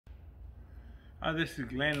Hi, this is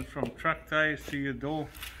Glenn from Truck Tires to Your Door.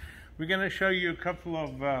 We're going to show you a couple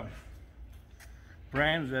of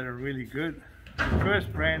brands that are really good. The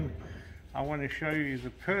first brand I want to show you is a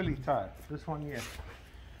Pearly tire. This one here.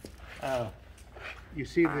 You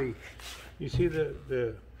see the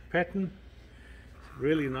pattern. It's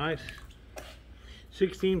really nice.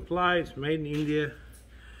 16 ply. It's made in India.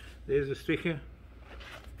 There's a sticker,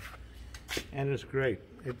 and it's great.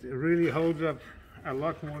 It really holds up a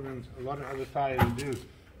lot more than a lot of other tires do.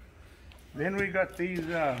 Then we got these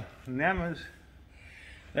Namas.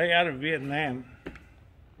 They're out of Vietnam,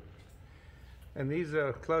 and these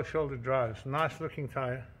are close shoulder drives. Nice looking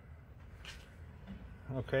tire.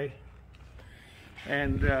 Okay,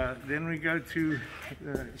 and then we go to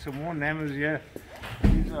some more Namas here.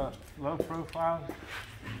 These are low profile,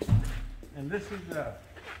 and this is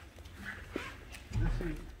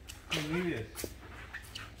Cornelius.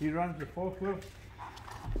 He runs the forklift,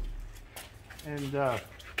 and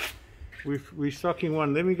we're stocking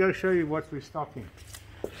one. Let me go show you what we're stocking.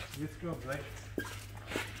 Let's go, Blake.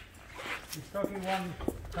 We're stocking one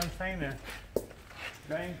container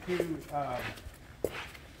going to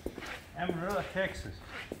Amarillo, Texas.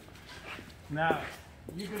 Now,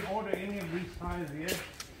 you can order any of these tires here.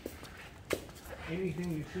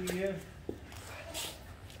 Anything you see here.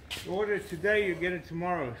 You order it today, you get it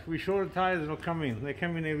tomorrow. If we short of tires, it'll come in. They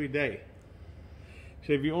come in every day.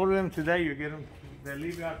 So if you order them today, you get them. They'll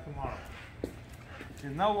leave out tomorrow.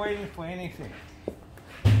 There's no waiting for anything.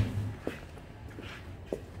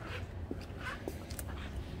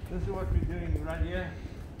 This is what we're doing right here.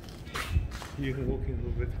 You can walk in a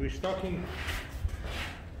little bit. We're stocking.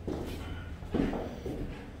 This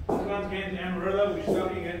one's getting Amarillo. We're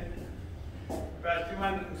stocking it. About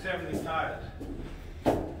 270 tires.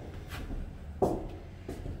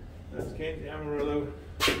 That's Kent Amarillo.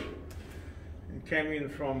 It came in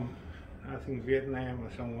from, I think, Vietnam or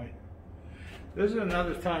somewhere. This is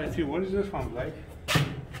another tire too. What is this one, Blake?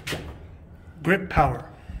 Grip Power.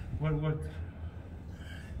 What?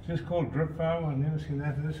 Just called Grip Power. I've never seen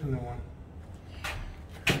that. This is the one.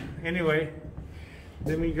 Anyway,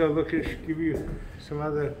 let me go look at, give you some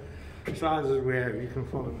other sizes we have. You can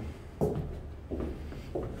follow me.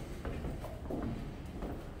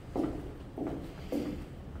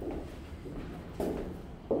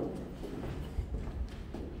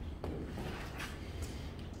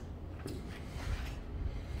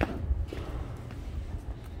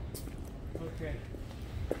 Okay.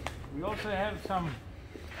 We also have some,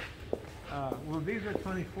 well, these are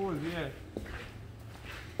 24s, yeah.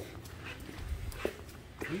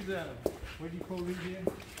 These are, what do you call these here?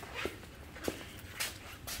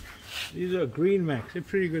 These are Green Max. They're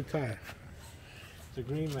pretty good tire. It's a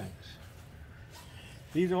Green Max.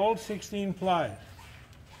 These are all 16 ply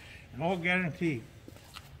and all guaranteed.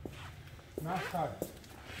 Nice tires.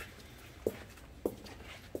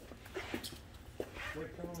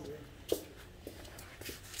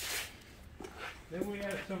 Then we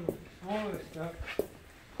have some smaller stuff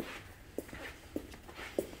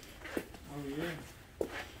over here.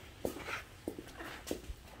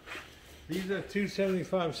 These are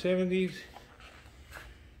 275/70s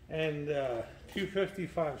and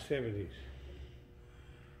 255/70s.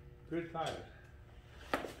 Good tires.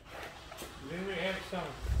 Then we have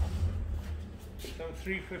some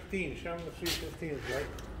 315s. Show them the 315s, right?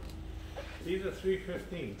 These are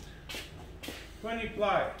 315s. 20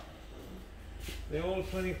 ply. They're all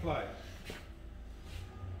 20 ply.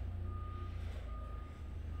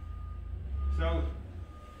 So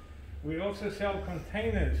we also sell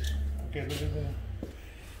containers. Okay, look at that.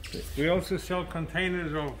 We also sell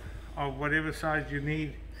containers of whatever size you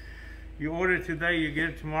need. You order it today, you get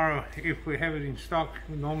it tomorrow. If we have it in stock,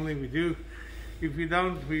 normally we do. If we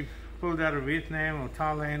don't, we pull it out of Vietnam or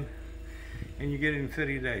Thailand, and you get it in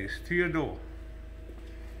 30 days to your door.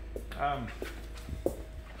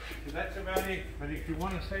 So that's about it. But if you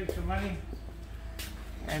want to save some money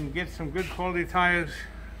and get some good quality tires,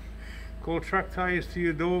 call Truck Tires to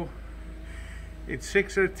Your Door. It's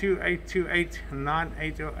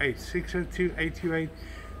 602-828-9808.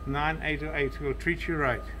 602-828-9808. We'll treat you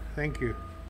right. Thank you.